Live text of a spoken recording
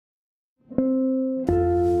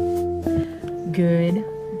good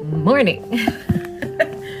morning.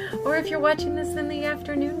 Or if you're watching this in the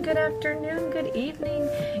afternoon, good evening.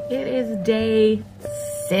 It is day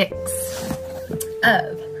 6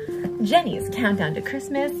 of Jenny's countdown to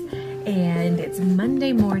Christmas, and it's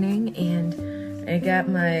Monday morning, and I got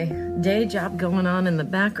my day job going on in the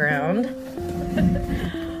background.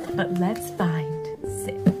 But let's find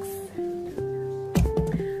 6.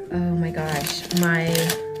 Oh my gosh, my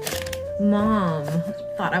mom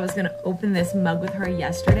thought I was gonna open this mug with her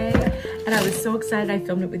yesterday, and I was so excited I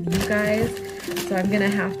filmed it with you guys. So I'm gonna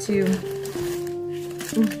have to,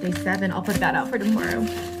 day 7, I'll put that out for tomorrow.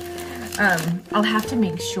 I'll have to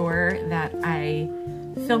make sure that I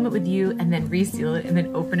film it with you and then reseal it and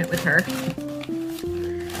then open it with her.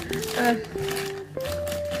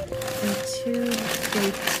 Day 2,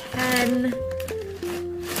 day 10,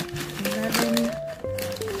 11,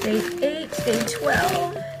 day 8, day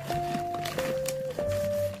 12.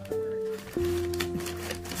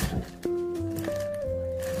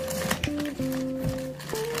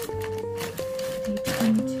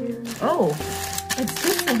 Oh, it's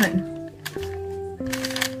this one.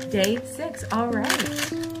 Day 6, all right.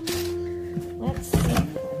 Let's see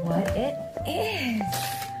what it is.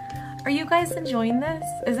 Are you guys enjoying this?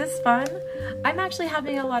 Is this fun? I'm actually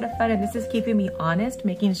having a lot of fun, and this is keeping me honest,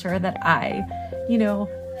 making sure that I,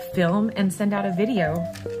 film and send out a video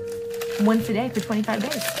once a day for 25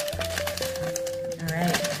 days. All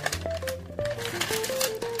right.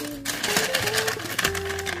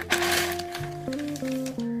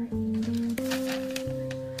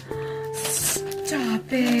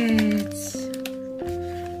 Stop it.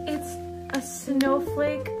 It's a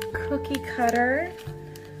snowflake cookie cutter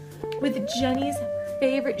with Jenny's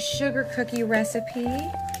favorite sugar cookie recipe.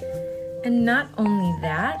 And not only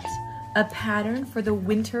that, a pattern for the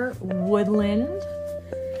winter woodland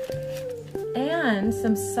and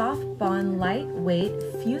some soft bond lightweight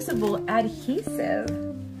fusible adhesive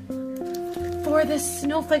for the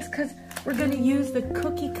snowflakes, because we're going to use the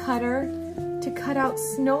cookie cutter to cut out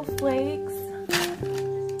snowflakes.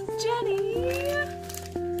 Jenny!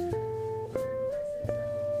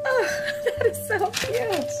 Oh, that is so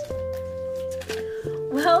cute.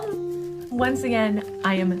 Well, once again,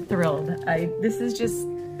 I am thrilled. This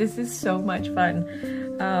is so much fun.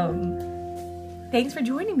 Thanks for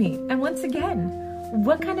joining me. And once again,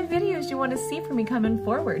 what kind of videos do you want to see from me coming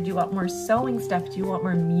forward? Do you want more sewing stuff? Do you want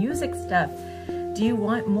more music stuff? Do you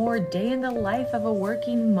want more day in the life of a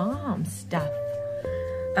working mom stuff?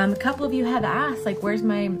 A couple of you have asked, like, what's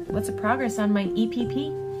the progress on my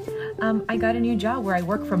EPP? I got a new job where I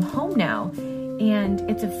work from home now, and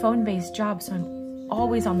it's a phone-based job, so I'm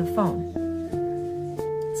always on the phone.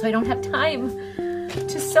 So I don't have time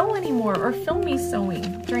to sew anymore or film me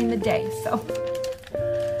sewing during the day. So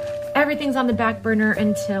everything's on the back burner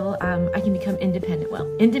until I can become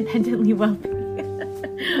independently wealthy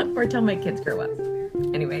or till my kids grow up.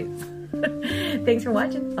 Anyways, thanks for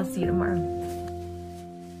watching. I'll see you tomorrow.